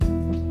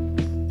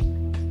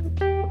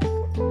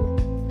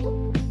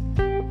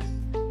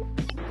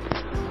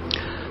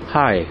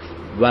Hi,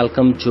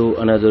 welcome to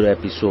another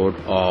episode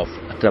of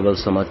Travel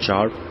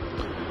Samachar.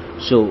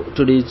 So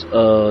today's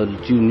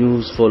two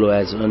news follow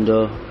as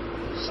under,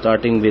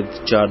 starting with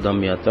Char Dham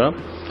Yatra.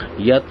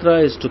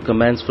 Yatra is to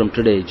commence from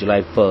today,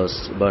 July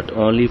 1st, but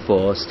only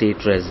for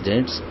state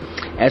residents.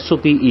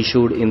 SOP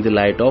issued in the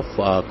light of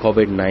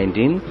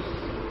COVID-19.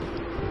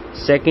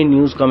 Second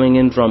news coming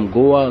in from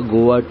Goa.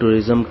 Goa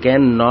tourism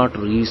cannot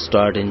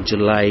restart in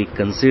July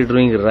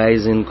considering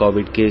rise in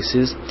COVID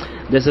cases.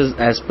 This is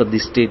as per the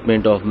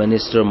statement of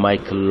Minister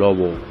Michael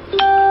Lobo.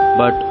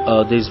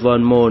 But there's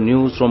one more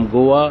news from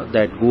Goa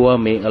that Goa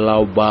may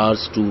allow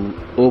bars to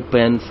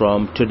open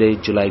from today,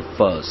 July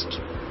 1st.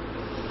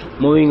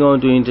 Moving on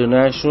to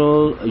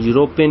international,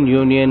 European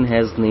Union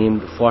has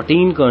named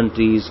 14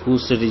 countries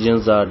whose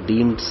citizens are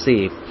deemed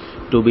safe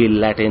to be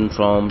let in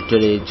from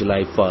today,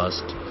 July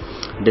 1st.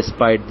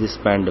 Despite this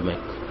pandemic,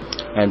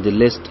 and the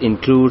list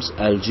includes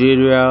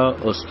Algeria,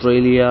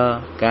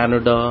 Australia,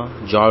 Canada,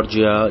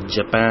 Georgia,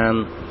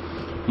 Japan,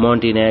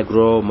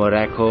 Montenegro,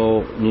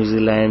 Morocco, New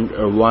Zealand,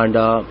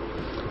 Rwanda,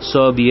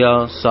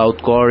 Serbia,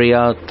 South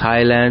Korea,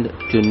 Thailand,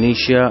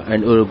 Tunisia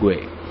and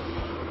Uruguay.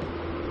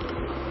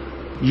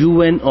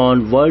 UN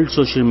on World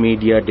Social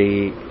Media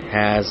Day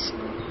has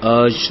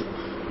urged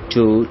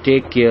to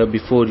take care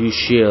before you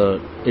share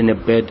in a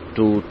bid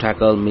to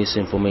tackle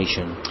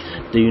misinformation.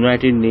 The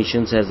United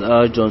Nations has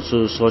urged on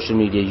social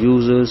media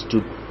users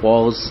to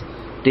pause,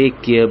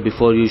 take care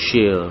before you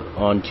share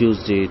on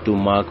Tuesday to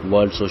mark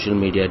World Social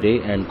Media Day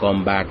and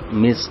combat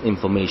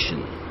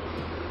misinformation.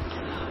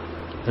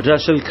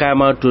 Ras Al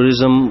Khaimah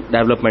Tourism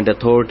Development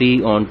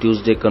Authority on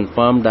Tuesday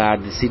confirmed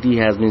that the city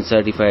has been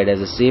certified as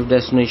a safe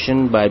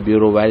destination by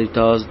Bureau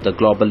Veritas, the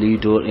global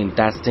leader in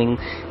testing,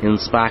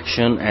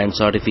 inspection and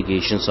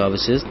certification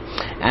services,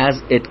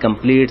 as it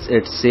completes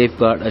its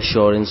Safeguard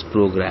Assurance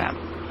program.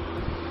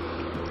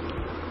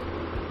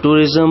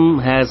 Tourism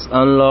has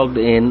unlocked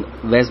in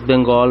West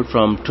Bengal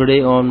from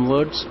today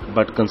onwards,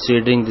 but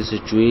considering the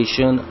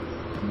situation,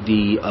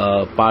 the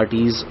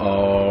parties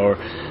or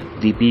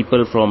the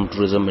people from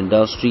tourism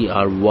industry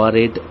are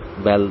worried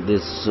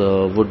this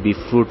would be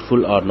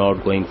fruitful or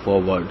not going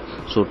forward.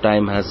 So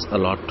time has a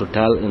lot to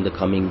tell in the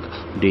coming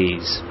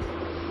days.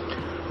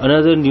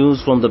 Another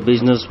news from the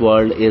business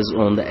world is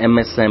on the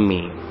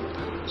MSME.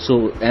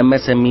 So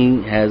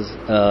MSME has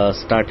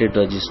started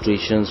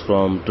registrations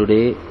from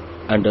today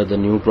under the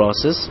new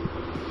process.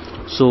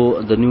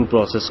 So the new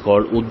process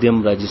called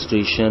Udyam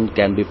registration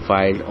can be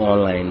filed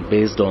online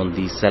based on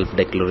the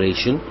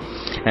self-declaration,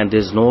 and there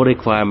is no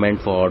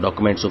requirement for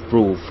documents of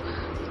proof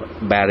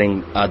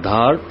bearing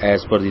Aadhaar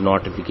as per the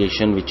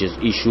notification which is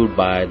issued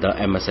by the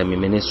MSME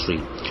Ministry.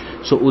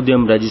 So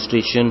Udyam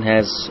registration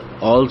has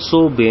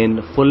also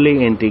been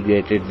fully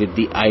integrated with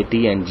the IT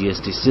and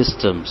GST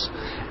systems,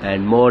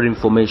 and more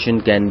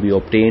information can be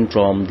obtained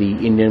from the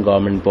Indian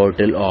government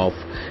portal of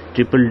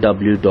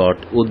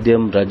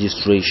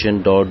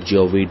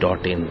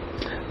www.udyamregistration.gov.in.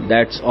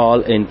 That's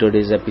all in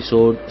today's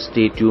episode.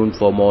 Stay tuned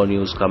for more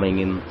news coming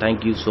in.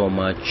 Thank you so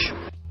much.